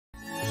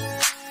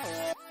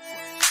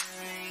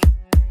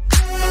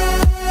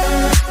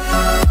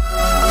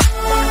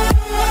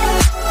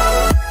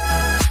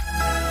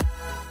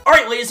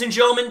ladies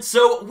and gentlemen,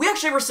 so we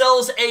actually have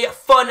ourselves a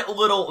fun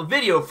little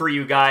video for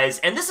you guys,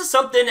 and this is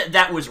something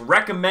that was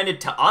recommended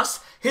to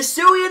us.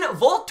 Hisuian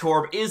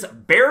Voltorb is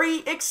very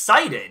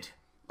excited.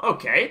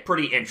 Okay,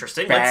 pretty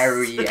interesting.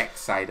 Very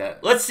excited.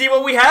 Let's see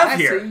what we have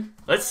here.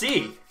 Let's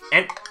see.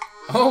 And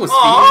oh,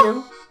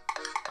 Spheal.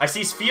 I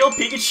see Spheal,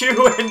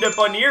 Pikachu, and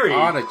Buneary.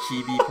 Oh, the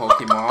chibi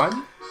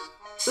Pokemon.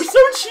 They're so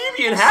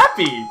chibi and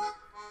happy.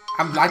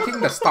 I'm liking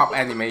the stop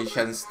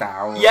animation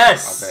style of it.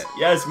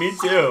 Yes, me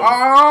too.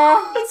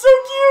 Oh, that's so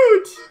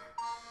cute.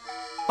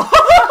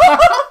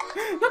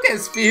 Look at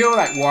Spheal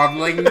like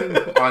waddling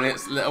on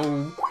its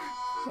little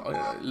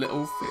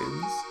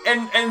fins.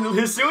 And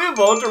Hisuian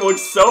Voltorb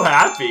looks so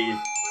happy.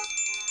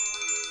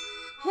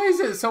 What is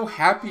it so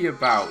happy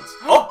about?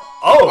 Oh,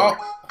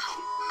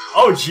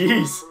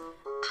 jeez.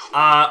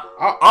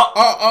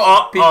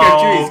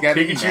 Pikachu is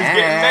getting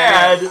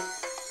mad.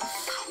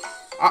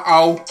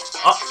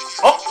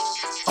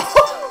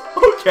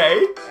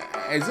 Okay.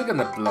 Is it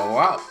gonna blow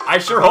up? I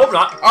sure hope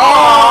not.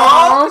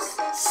 Oh!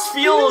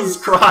 Spheal is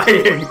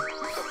crying.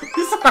 He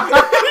just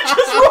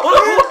rolled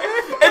away.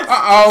 And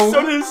so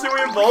did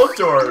Hisuian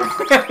Voltorb.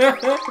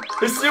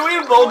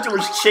 Hisuian Voltorb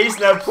was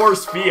chasing that poor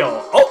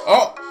Spheal.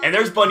 And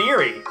there's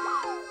Buneary.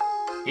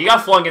 He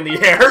got flung in the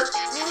air.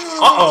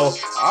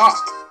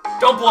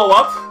 Don't blow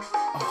up.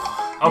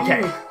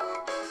 Okay.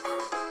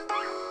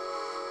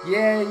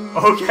 Yay.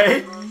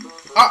 Okay.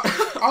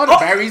 All the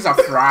berries are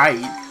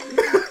fried.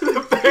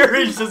 The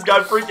berries just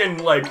got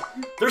freaking, like,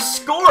 they're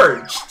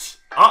scorched.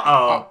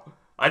 I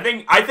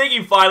think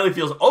he finally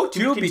feels,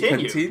 to be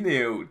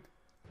continued.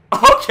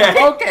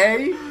 Okay.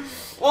 Okay.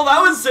 Well,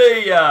 that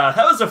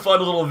was a fun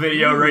little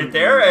video right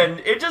there, and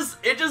it just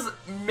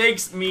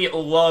makes me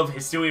love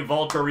Hisuian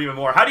Voltorb even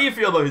more. How do you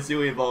feel about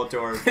Hisuian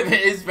Voltorb?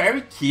 It's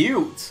very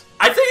cute.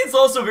 I think it's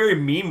also very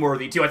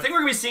meme-worthy, too. I think we're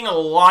going to be seeing a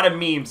lot of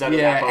memes out of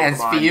that Pokemon. Yeah, and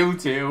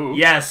Spheal, too.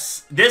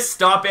 Yes, this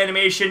stop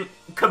animation,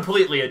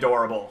 completely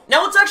adorable.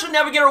 Now, let's actually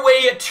navigate our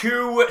way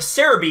to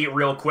Cerebi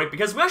real quick,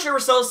 because we actually have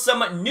ourselves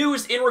some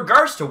news in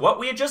regards to what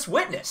we had just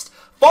witnessed.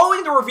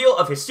 Following the reveal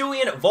of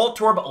Hisuian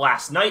Voltorb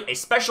last night, a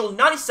special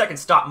 90-second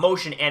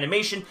stop-motion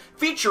animation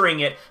featuring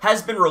it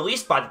has been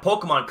released by the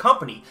Pokemon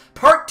Company.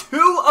 Part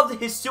 2 of the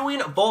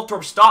Hisuian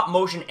Voltorb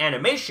stop-motion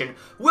animation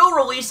will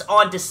release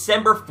on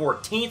December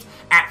 14th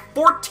at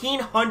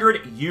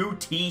 1400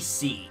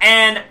 UTC.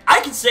 And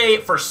I can say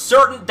for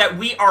certain that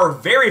we are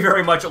very,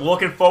 very much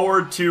looking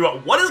forward to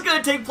what is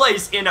going to take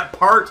place in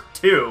Part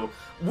 2.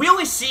 We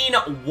only seen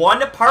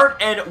one part,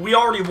 and we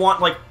already want,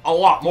 like, a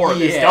lot more of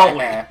this, don't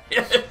we?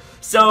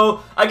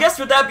 So, I guess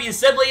with that being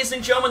said, ladies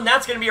and gentlemen,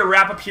 that's going to be a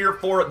wrap-up here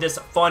for this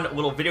fun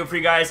little video for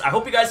you guys. I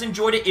hope you guys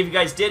enjoyed it. If you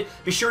guys did,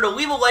 be sure to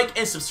leave a like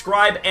and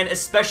subscribe, and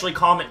especially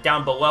comment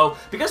down below,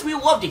 because we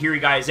love to hear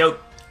you guys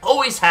out.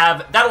 Always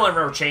have. That'll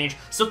never change.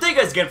 So thank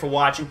you guys again for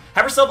watching.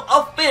 Have yourself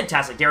a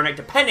fantastic day or night,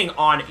 depending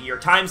on your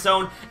time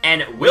zone,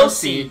 and we'll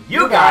see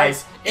you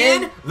guys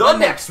in the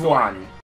next one.